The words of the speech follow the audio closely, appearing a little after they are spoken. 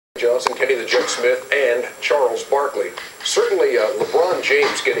Johnson, Kenny the Jet Smith, and Charles Barkley. Certainly, LeBron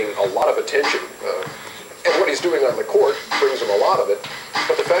James getting a lot of attention, and what he's doing on the court brings him a lot of it.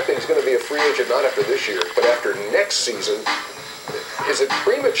 But the fact that he's going to be a free agent not after this year, but after next season, is it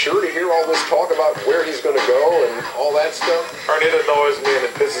premature to hear all this talk about where he's going to go and all that stuff? It annoys me and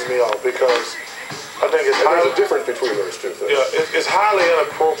it pisses me off because I think it's there's a difference between those two things. Yeah, it's highly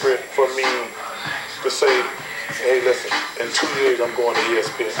inappropriate for me to say, hey, listen, in 2 years I'm going to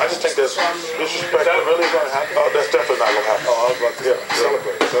ESPN. I just think that's disrespectful. Is that really going to happen? Oh, that's definitely not going to happen. Oh, I was about to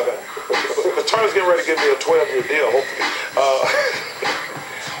celebrate. The Turner's getting ready to give me a 12-year deal, hopefully.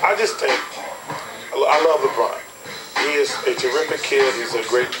 I just think, I love LeBron. He is a terrific kid. He's a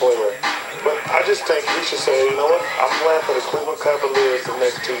great player. But I just think he should say, you know what, I'm playing for the Cleveland Cavaliers the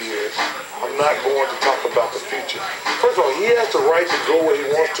next 2 years. I'm not going to talk about the future. First of all, he has the right to go where he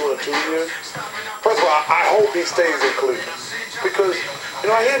wants to in 2 years. First of all, I hope he stays in Cleveland. Because, you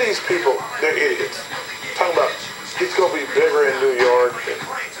know, I hear these people, they're idiots, talking about he's going to be bigger in New York. And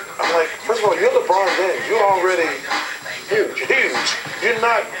I'm like, first of all, you're LeBron James. You're already huge. You're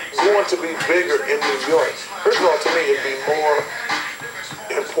not going to be bigger in New York. First of all, to me, it'd be more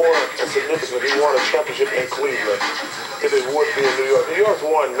important and significant if he won a championship in Cleveland than it would be in New York. New York's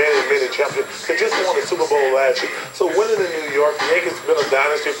won many championships. They just won the Super Bowl last year. So winning in New York, the Yankees have been a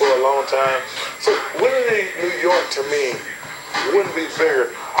dynasty for a long time. So winning in New York, to me, wouldn't be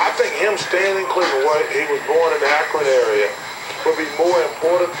bigger. I think him staying in Cleveland, where he was born in the Akron area, would be more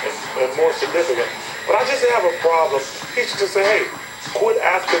important and more significant. But I just have a problem. He should just say, hey, quit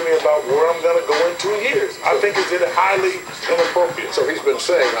asking me about where I'm going to go in 2 years. I think it's highly inappropriate. So he's been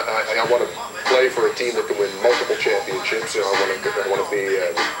saying, I want to play for a team that can win multiple championships. You know, I want to be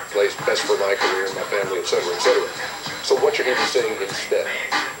the place best for my career and my family, et cetera, et cetera. So what should he be saying instead?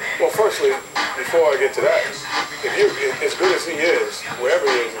 Well, firstly, before I get to that, if you're as good as he is, wherever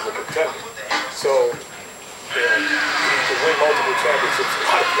he is a contender. So, you know, he can win multiple championships in a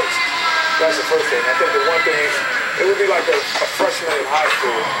lot of places. That's the first thing. I think the one thing, it would be like a freshman in high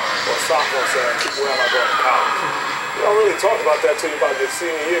school or a sophomore saying, where am I going to college? You don't really talk about that till you're about your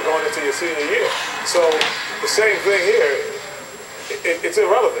senior year, going into your senior year. So the same thing here, it's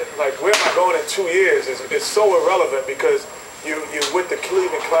irrelevant. Like, where am I going in 2 years is so irrelevant because you're with the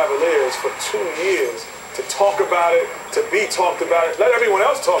Cleveland Cavaliers for 2 years to talk about it, to be talked about it. Let everyone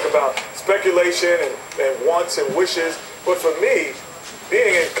else talk about speculation and wants and wishes. But for me,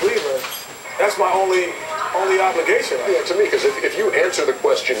 being in Cleveland, that's my only obligation. Yeah, to me, because if you answer the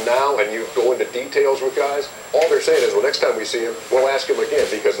question now and you go into details with guys, all they're saying is, well, next time we see him, we'll ask him again.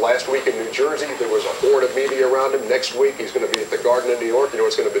 Because last week in New Jersey, there was a horde of media around him. Next week, he's going to be at the Garden in New York. You know,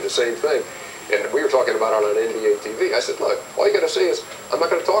 it's going to be the same thing. And we were talking about it on NBA TV. I said, look, all you got to say is, I'm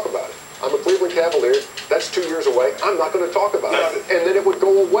not going to talk about it. I'm a Cleveland Cavalier. That's 2 years away. I'm not going to talk about it. And then it would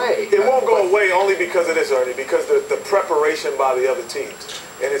go away. It won't go away only because of this, Ernie, because the preparation by the other teams.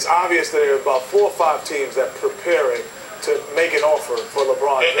 And it's obvious that there are about 4 or 5 teams that are preparing to make an offer for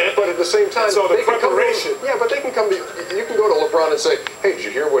LeBron. But at the same time, so the preparation. But they can come to, you can go to LeBron and say, hey, did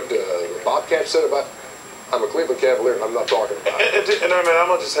you hear what Bobcat said about, I'm a Cleveland Cavalier, I'm not talking about it. And I mean, I'm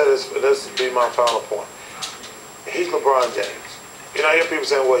going to just say this will be my final point. He's LeBron James. You know, I hear people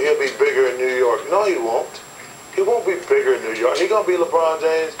saying, well, he'll be bigger in New York. No, he won't. He won't be bigger in New York. He's going to be LeBron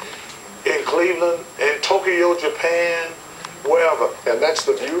James in Cleveland, in Tokyo, Japan, wherever. And that's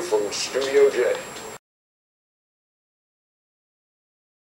the view from Studio J.